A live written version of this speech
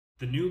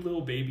The new Lil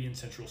Baby and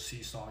Central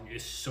C song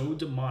is so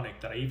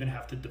demonic that I even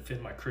have to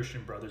defend my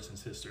Christian brothers and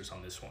sisters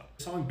on this one.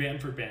 The song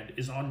Band4Band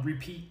is on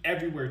repeat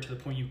everywhere to the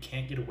point you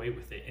can't get away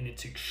with it, and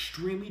it's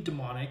extremely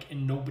demonic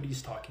and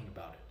nobody's talking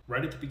about it.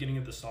 Right at the beginning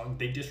of the song,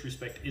 they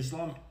disrespect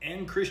Islam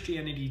and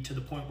Christianity to the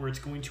point where it's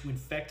going to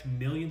infect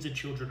millions of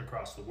children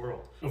across the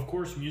world. Of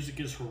course, music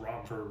is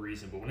haram for a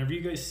reason, but whenever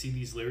you guys see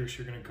these lyrics,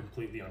 you're going to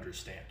completely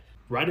understand.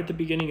 Right at the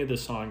beginning of the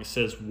song, it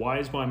says, "Why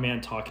is my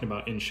man talking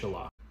about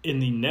Inshallah?" In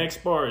the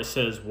next bar, it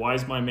says, "Why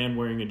is my man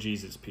wearing a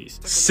Jesus piece?"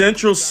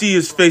 Central C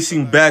is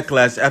facing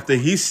backlash after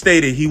he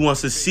stated he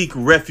wants to seek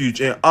refuge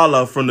in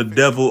Allah from the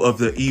devil of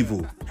the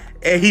evil.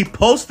 And he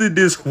posted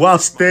this while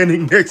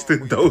standing next to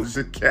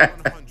Doja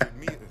Cat.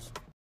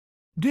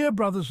 Dear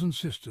brothers and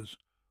sisters,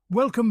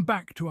 welcome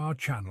back to our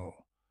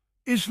channel,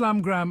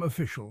 Islamgram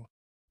Official,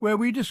 where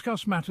we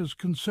discuss matters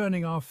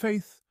concerning our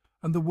faith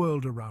and the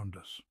world around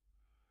us.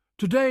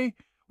 Today,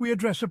 we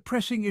address a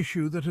pressing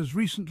issue that has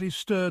recently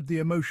stirred the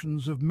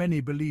emotions of many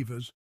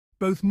believers,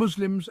 both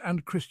Muslims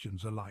and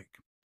Christians alike.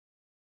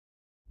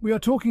 We are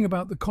talking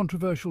about the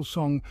controversial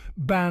song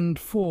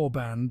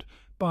Band4Band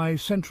by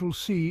Central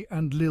C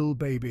and Lil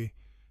Baby,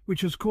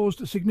 which has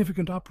caused a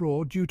significant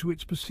uproar due to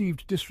its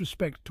perceived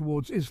disrespect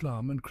towards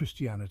Islam and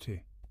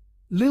Christianity.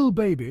 Lil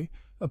Baby,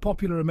 a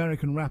popular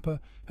American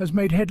rapper, has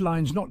made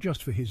headlines not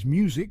just for his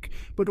music,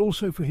 but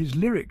also for his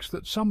lyrics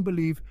that some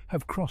believe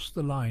have crossed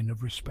the line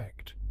of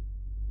respect.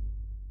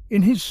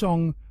 In his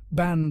song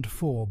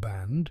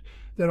Band4Band,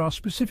 there are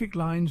specific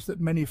lines that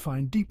many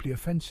find deeply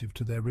offensive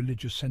to their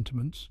religious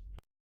sentiments.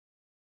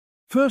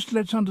 First,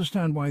 let's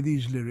understand why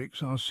these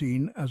lyrics are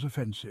seen as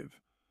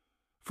offensive.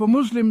 For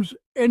Muslims,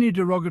 any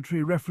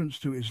derogatory reference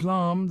to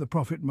Islam, the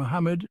Prophet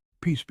Muhammad,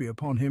 peace be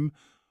upon him,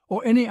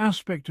 or any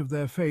aspect of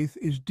their faith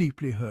is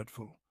deeply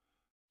hurtful.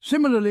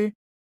 Similarly,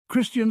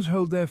 Christians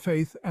hold their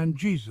faith and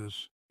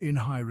Jesus in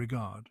high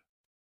regard.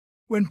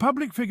 When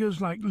public figures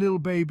like Lil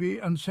Baby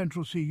and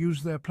Central C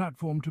use their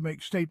platform to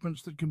make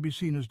statements that can be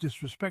seen as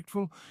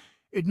disrespectful,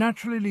 it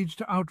naturally leads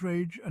to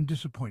outrage and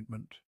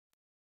disappointment.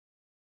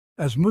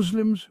 As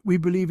Muslims, we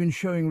believe in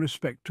showing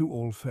respect to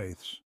all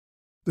faiths.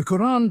 The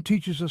Quran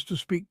teaches us to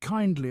speak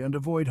kindly and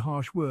avoid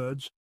harsh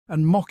words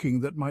and mocking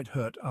that might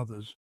hurt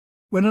others.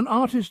 When an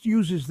artist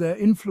uses their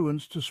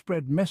influence to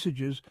spread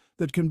messages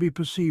that can be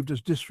perceived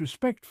as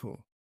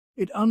disrespectful,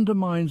 it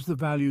undermines the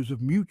values of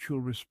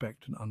mutual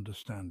respect and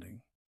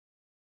understanding.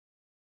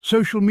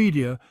 Social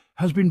media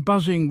has been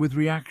buzzing with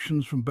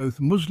reactions from both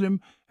Muslim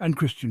and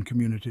Christian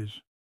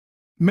communities.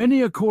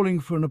 Many are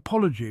calling for an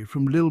apology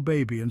from Lil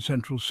Baby and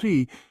Central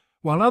C,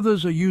 while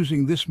others are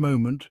using this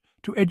moment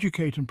to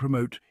educate and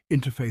promote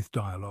interfaith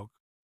dialogue.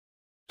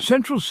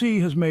 Central C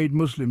has made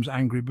Muslims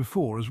angry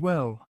before as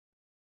well.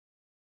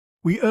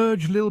 We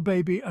urge Lil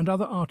Baby and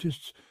other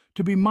artists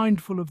to be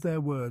mindful of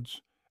their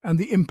words and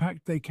the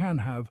impact they can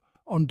have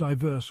on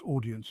diverse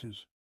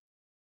audiences.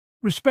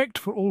 Respect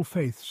for all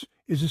faiths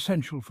is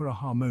essential for a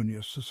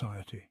harmonious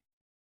society.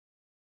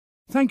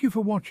 Thank you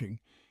for watching.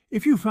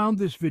 If you found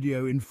this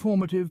video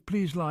informative,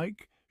 please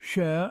like,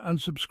 share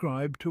and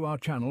subscribe to our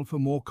channel for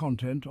more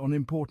content on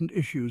important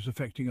issues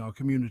affecting our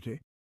community.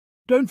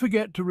 Don't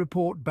forget to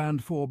report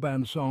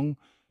Band4Band song.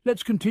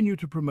 Let's continue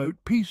to promote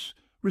peace,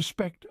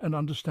 respect and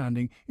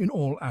understanding in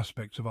all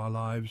aspects of our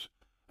lives.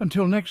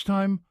 Until next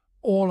time,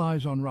 all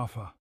eyes on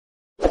Rafah.